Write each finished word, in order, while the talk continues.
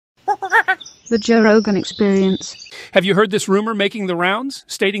The Joe Rogan Experience. Have you heard this rumor making the rounds,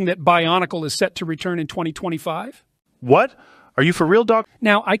 stating that Bionicle is set to return in 2025? What? Are you for real, Doc?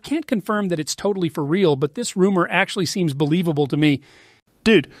 Now, I can't confirm that it's totally for real, but this rumor actually seems believable to me.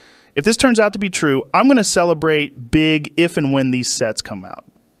 Dude, if this turns out to be true, I'm going to celebrate big if and when these sets come out.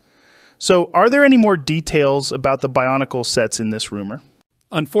 So, are there any more details about the Bionicle sets in this rumor?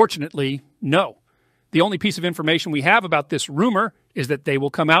 Unfortunately, no. The only piece of information we have about this rumor is that they will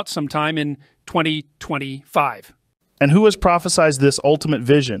come out sometime in 2025. And who has prophesized this ultimate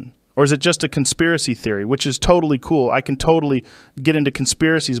vision? Or is it just a conspiracy theory, which is totally cool? I can totally get into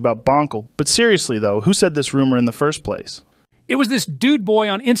conspiracies about Bonkle. But seriously, though, who said this rumor in the first place? It was this dude boy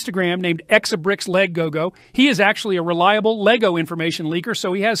on Instagram named Exabricks Leggogo. He is actually a reliable Lego information leaker,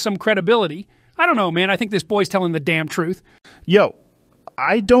 so he has some credibility. I don't know, man. I think this boy's telling the damn truth. Yo,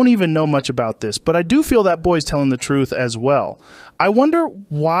 I don't even know much about this, but I do feel that boy's telling the truth as well. I wonder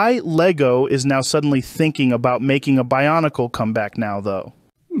why Lego is now suddenly thinking about making a Bionicle come back now, though.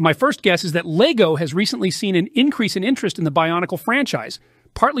 My first guess is that LEGO has recently seen an increase in interest in the Bionicle franchise,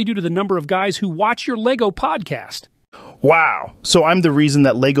 partly due to the number of guys who watch your LEGO podcast. Wow. So I'm the reason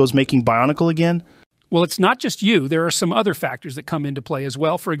that LEGO's making Bionicle again? Well, it's not just you. There are some other factors that come into play as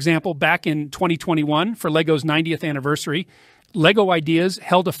well. For example, back in 2021, for LEGO's 90th anniversary, LEGO Ideas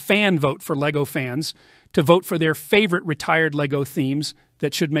held a fan vote for LEGO fans to vote for their favorite retired LEGO themes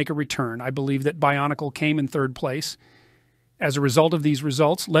that should make a return. I believe that Bionicle came in third place. As a result of these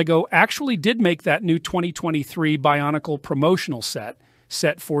results, LEGO actually did make that new 2023 Bionicle promotional set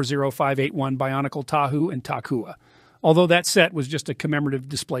 40581 Bionicle Tahu and Takua. Although that set was just a commemorative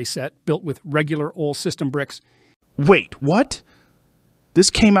display set built with regular old system bricks. Wait, what? This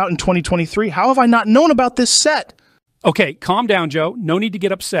came out in 2023? How have I not known about this set? Okay, calm down, Joe. No need to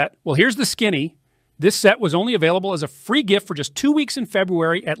get upset. Well, here's the skinny. This set was only available as a free gift for just 2 weeks in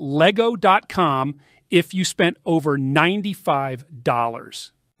February at lego.com if you spent over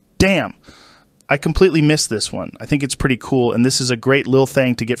 $95. Damn. I completely missed this one. I think it's pretty cool, and this is a great little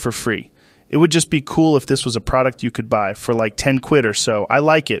thing to get for free. It would just be cool if this was a product you could buy for like 10 quid or so. I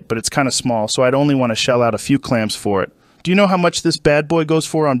like it, but it's kind of small, so I'd only want to shell out a few clams for it. Do you know how much this bad boy goes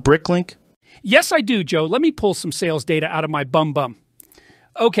for on Bricklink? Yes, I do, Joe. Let me pull some sales data out of my bum.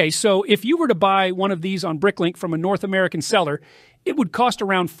 Okay, so if you were to buy one of these on Bricklink from a North American seller, it would cost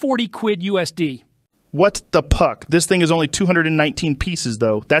around 40 quid USD. What the puck? This thing is only 219 pieces,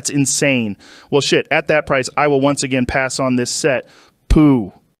 though. That's insane. Well, shit, at that price, I will once again pass on this set.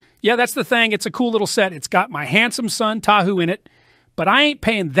 Pooh. Yeah, that's the thing. It's a cool little set. It's got my handsome son, Tahu, in it, but I ain't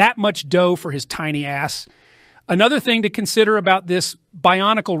paying that much dough for his tiny ass. Another thing to consider about this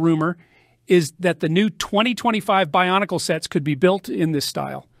Bionicle rumor is that the new 2025 Bionicle sets could be built in this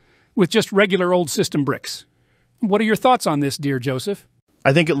style, with just regular old system bricks. What are your thoughts on this, dear Joseph?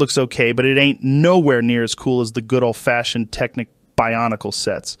 I think it looks okay, but it ain't nowhere near as cool as the good old-fashioned Technic Bionicle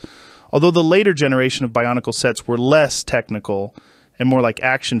sets. Although the later generation of Bionicle sets were less technical and more like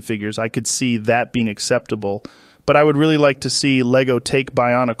action figures, I could see that being acceptable. But I would really like to see LEGO take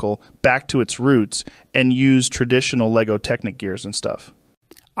Bionicle back to its roots and use traditional LEGO Technic gears and stuff.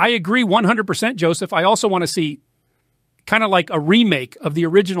 I agree 100%, Joseph. I also want to see kind of like a remake of the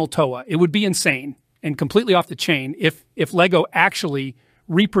original Toa. It would be insane and completely off the chain if LEGO actually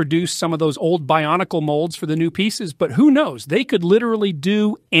reproduced some of those old Bionicle molds for the new pieces. But who knows? They could literally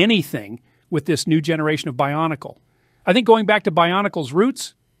do anything with this new generation of Bionicle. I think going back to Bionicle's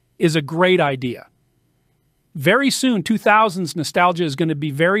roots is a great idea. Very soon, 2000s nostalgia is going to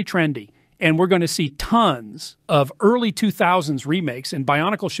be very trendy, and we're going to see tons of early 2000s remakes, and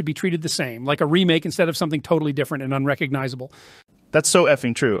Bionicle should be treated the same, like a remake instead of something totally different and unrecognizable. That's so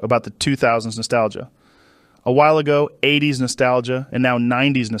effing true about the 2000s nostalgia. A while ago, 80s nostalgia and now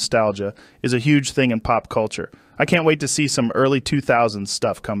 90s nostalgia is a huge thing in pop culture. I can't wait to see some early 2000s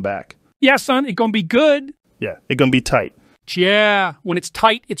stuff come back. Yeah, son, it's going to be good. Yeah, it's going to be tight. Yeah, when it's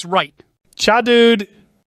tight, it's right. Cha, dude.